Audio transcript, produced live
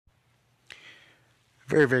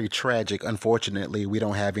Very, very tragic. Unfortunately, we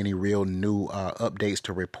don't have any real new updates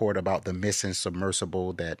to report about the missing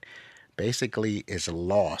submersible that basically is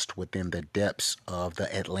lost within the depths of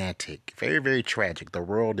the Atlantic. Very, very tragic. The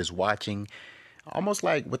world is watching almost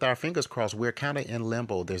like with our fingers crossed. We're kind of in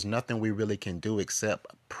limbo. There's nothing we really can do except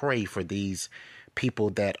pray for these people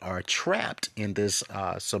that are trapped in this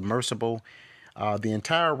submersible. The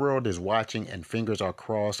entire world is watching and fingers are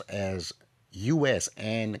crossed as U.S.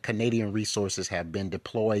 and Canadian resources have been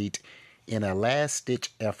deployed in a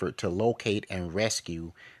last-ditch effort to locate and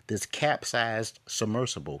rescue this capsized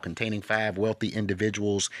submersible containing 5 wealthy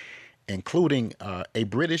individuals, including a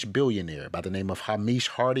British billionaire by the name of Hamish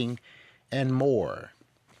Harding and more.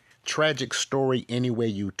 Tragic story any way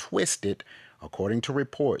you twist it. According to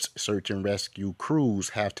reports, search and rescue crews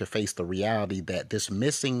have to face the reality that this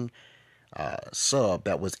missing sub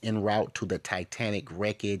that was en route to the Titanic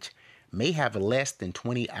wreckage may have less than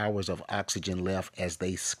 20 hours of oxygen left as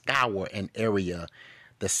they scour an area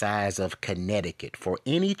the size of Connecticut for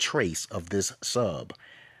any trace of this sub.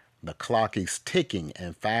 The clock is ticking,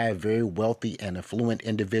 and 5 very wealthy and affluent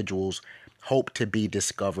individuals hope to be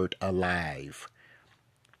discovered alive.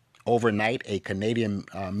 Overnight, a Canadian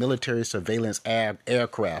military surveillance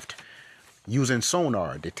aircraft using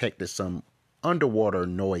sonar detected some underwater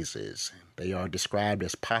noises. They are described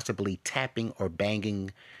as possibly tapping or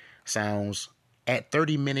banging sounds at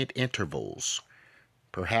 30-minute intervals,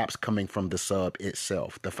 perhaps coming from the sub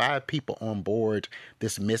itself. The 5 people on board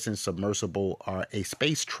this missing submersible are a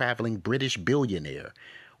space-traveling British billionaire,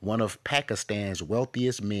 one of Pakistan's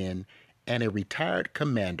wealthiest men, and a retired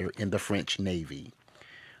commander in the French Navy.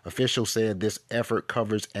 Officials said this effort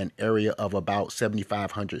covers an area of about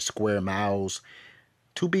 7,500 square miles.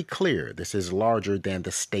 To be clear, this is larger than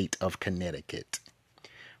the state of Connecticut,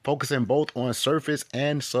 focusing both on surface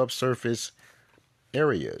and subsurface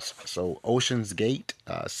areas. So Ocean's Gate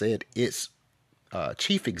said its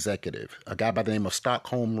chief executive, a guy by the name of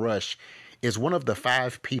Stockholm Rush, is one of the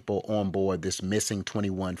 5 people on board this missing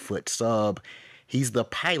 21-foot sub. He's the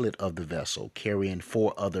pilot of the vessel, carrying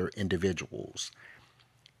 4 other individuals.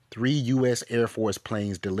 3 U.S. Air Force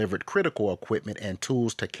planes delivered critical equipment and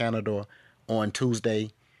tools to Canada on Tuesday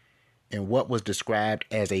in what was described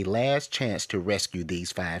as a last chance to rescue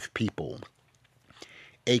these 5 people.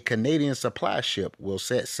 A Canadian supply ship will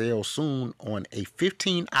set sail soon on a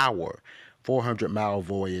 15-hour, 400-mile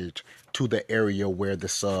voyage to the area where the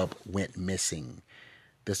sub went missing.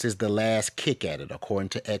 This is the last kick at it, according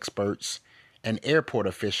to experts. An airport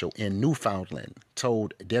official in Newfoundland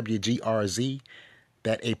told WGRZ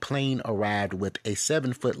that a plane arrived with a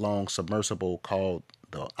 7-foot-long submersible called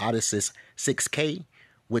the Odysseus 6K,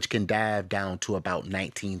 which can dive down to about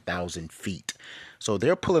 19,000 feet. So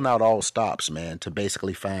they're pulling out all stops, man, to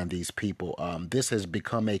basically find these people. This has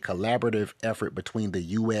become a collaborative effort between the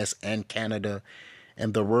U.S. and Canada,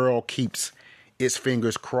 and the world keeps its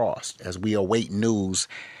fingers crossed as we await news.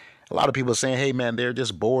 A lot of people are saying, hey, man, they're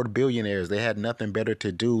just bored billionaires. They had nothing better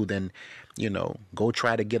to do than, go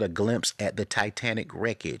try to get a glimpse at the Titanic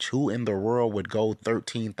wreckage. Who in the world would go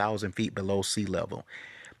 13,000 feet below sea level?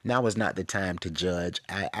 Now is not the time to judge.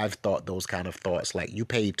 I've thought those kind of thoughts, like you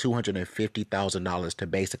paid $250,000 to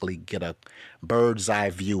basically get a bird's eye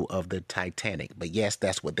view of the Titanic. But yes,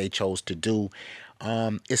 that's what they chose to do.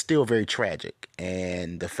 It's still very tragic.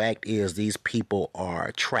 And the fact is, these people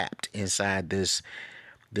are trapped inside this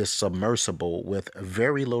submersible with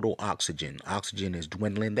very little oxygen. Oxygen is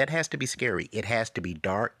dwindling. That has to be scary. It has to be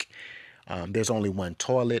dark. There's only one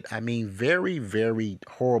toilet. I mean, very, very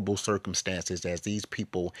horrible circumstances as these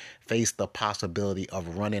people face the possibility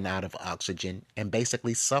of running out of oxygen and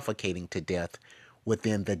basically suffocating to death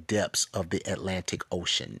within the depths of the Atlantic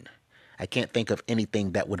Ocean. I can't think of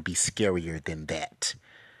anything that would be scarier than that.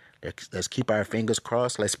 Let's keep our fingers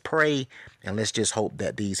crossed. Let's pray, and let's just hope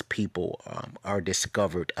that these people are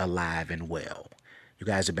discovered alive and well. You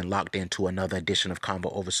guys have been locked into another edition of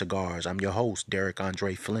Convo Over Cigars. I'm your host, Derek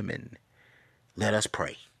Andre Fleming. Let us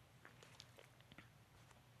pray.